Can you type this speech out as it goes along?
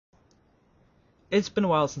It's been a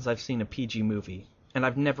while since I've seen a PG movie, and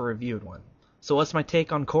I've never reviewed one. So what's my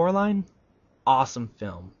take on Coraline? Awesome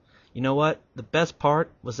film. You know what? The best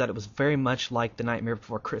part was that it was very much like The Nightmare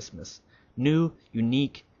Before Christmas. New,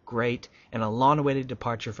 unique, great, and a long-awaited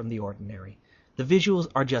departure from the ordinary. The visuals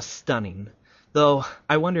are just stunning. Though,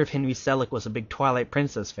 I wonder if Henry Selick was a big Twilight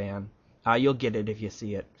Princess fan. You'll get it if you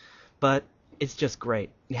see it. But it's just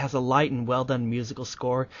great. It has a light and well-done musical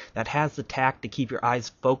score that has the tact to keep your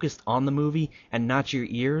eyes focused on the movie and not your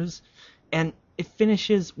ears. And it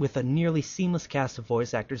finishes with a nearly seamless cast of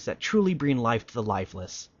voice actors that truly bring life to the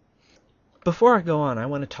lifeless. Before I go on, I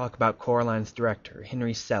want to talk about Coraline's director,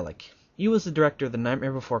 Henry Selick. He was the director of The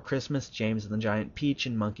Nightmare Before Christmas, James and the Giant Peach,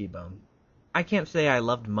 and Monkey Bone. I can't say I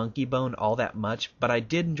loved Monkey Bone all that much, but I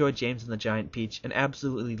did enjoy James and the Giant Peach and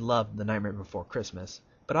absolutely loved The Nightmare Before Christmas.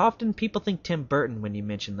 But often people think Tim Burton when you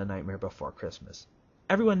mention The Nightmare Before Christmas.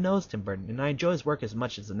 Everyone knows Tim Burton, and I enjoy his work as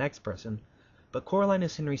much as the next person, but Coraline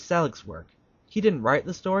is Henry Selick's work. He didn't write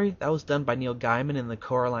the story, that was done by Neil Gaiman in the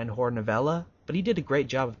Coraline horror novella, but he did a great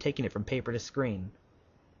job of taking it from paper to screen.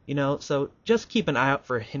 So just keep an eye out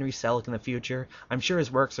for Henry Selick in the future. I'm sure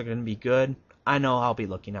his works are going to be good. I know I'll be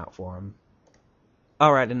looking out for him.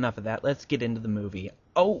 Alright, enough of that. Let's get into the movie.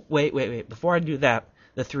 Oh, wait. Before I do that,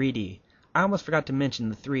 the 3D. I almost forgot to mention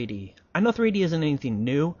the 3D. I know 3D isn't anything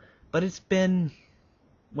new, but it's been...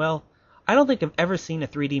 well, I don't think I've ever seen a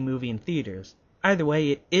 3D movie in theaters. Either way,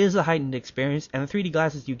 it is a heightened experience, and the 3D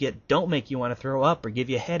glasses you get don't make you want to throw up or give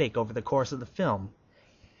you a headache over the course of the film.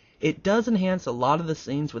 It does enhance a lot of the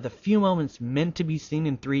scenes with a few moments meant to be seen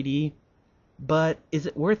in 3D, but is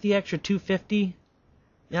it worth the extra $250?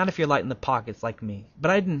 Not if you're light in the pockets like me, but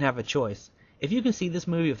I didn't have a choice. If you can see this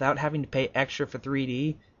movie without having to pay extra for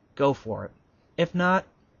 3D, go for it. If not,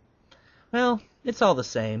 well, it's all the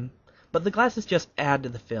same, but the glasses just add to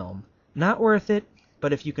the film. Not worth it,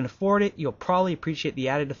 but if you can afford it, you'll probably appreciate the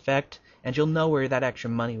added effect, and you'll know where that extra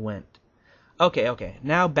money went. Okay,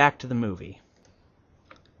 now back to the movie.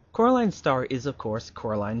 Coraline's star is, of course,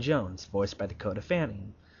 Coraline Jones, voiced by Dakota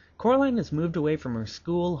Fanning. Coraline has moved away from her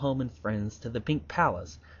school, home, and friends to the Pink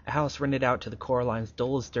Palace, a house rented out to the Coraline's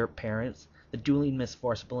dull-as-dirt parents, the dueling Miss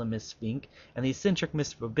Forcible and Miss Spink, and the eccentric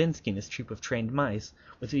Mr. Babinski and his troop of trained mice,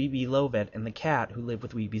 with Weeby Lovet and the cat who live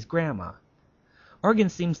with Weeby's grandma. Oregon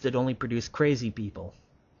seems to only produce crazy people.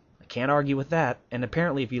 I can't argue with that, and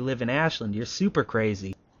apparently if you live in Ashland, you're super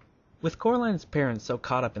crazy. With Coraline's parents so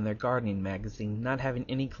caught up in their gardening magazine, not having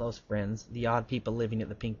any close friends, the odd people living at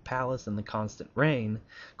the Pink Palace, and the constant rain,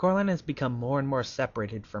 Coraline has become more and more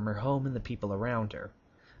separated from her home and the people around her.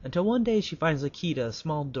 Until one day she finds a key to a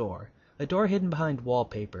small door, a door hidden behind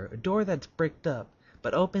wallpaper, a door that's bricked up,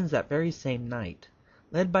 but opens that very same night.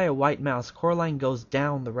 Led by a white mouse, Coraline goes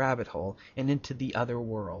down the rabbit hole and into the other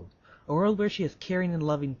world. A world where she has caring and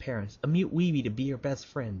loving parents, a mute Weeby to be her best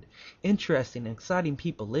friend, interesting and exciting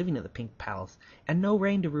people living at the Pink Palace, and no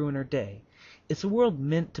rain to ruin her day. It's a world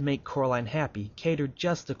meant to make Coraline happy, catered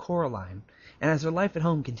just to Coraline, and as her life at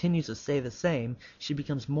home continues to stay the same, she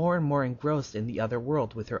becomes more and more engrossed in the other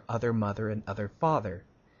world with her other mother and other father.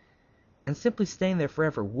 And simply staying there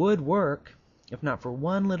forever would work, if not for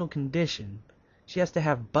one little condition. She has to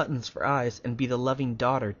have buttons for eyes and be the loving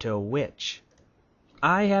daughter to a witch.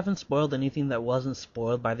 I haven't spoiled anything that wasn't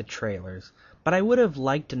spoiled by the trailers, but I would have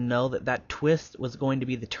liked to know that twist was going to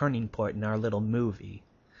be the turning point in our little movie.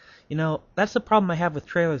 That's the problem I have with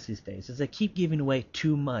trailers these days, is they keep giving away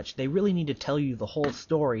too much. They really need to tell you the whole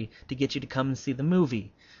story to get you to come and see the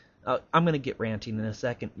movie. I'm going to get ranting in a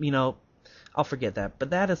second. I'll forget that. But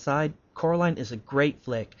that aside, Coraline is a great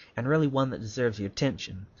flick, and really one that deserves your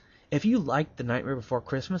attention. If you liked The Nightmare Before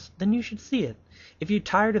Christmas, then you should see it. If you're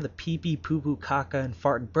tired of the pee-pee, poo-poo, caca, and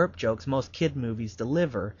fart and burp jokes most kid movies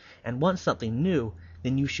deliver, and want something new,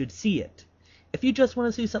 then you should see it. If you just want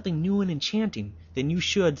to see something new and enchanting, then you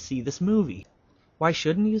should see this movie. Why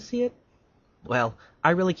shouldn't you see it? Well,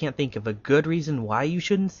 I really can't think of a good reason why you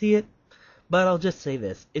shouldn't see it, but I'll just say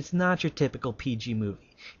this. It's not your typical PG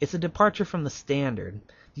movie. It's a departure from the standard.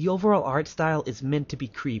 The overall art style is meant to be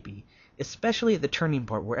creepy, especially at the turning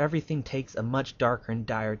point where everything takes a much darker and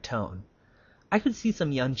dire tone. I could see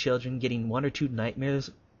some young children getting one or two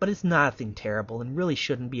nightmares, but it's nothing terrible and really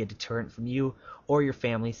shouldn't be a deterrent from you or your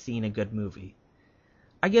family seeing a good movie.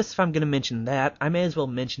 I guess if I'm going to mention that, I may as well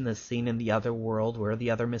mention the scene in the other world where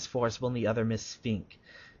the other Miss Forcible and the other Miss Spink.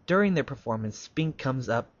 During their performance, Spink comes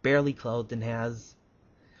up barely clothed and has...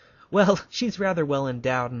 well, she's rather well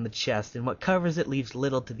endowed in the chest, and what covers it leaves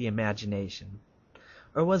little to the imagination.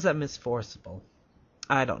 Or was that Miss Forcible?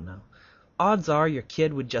 I don't know. Odds are your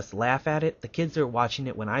kid would just laugh at it. The kids that were watching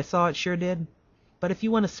it when I saw it sure did. but if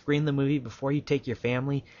you want to screen the movie before you take your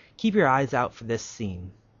family, keep your eyes out for this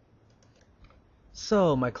scene.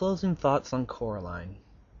 So, my closing thoughts on Coraline.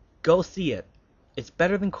 Go see it. It's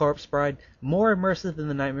better than Corpse Bride, more immersive than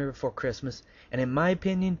The Nightmare Before Christmas, and in my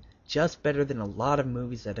opinion, just better than a lot of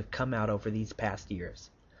movies that have come out over these past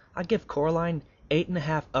years. I give Coraline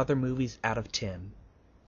 8.5 other movies out of 10.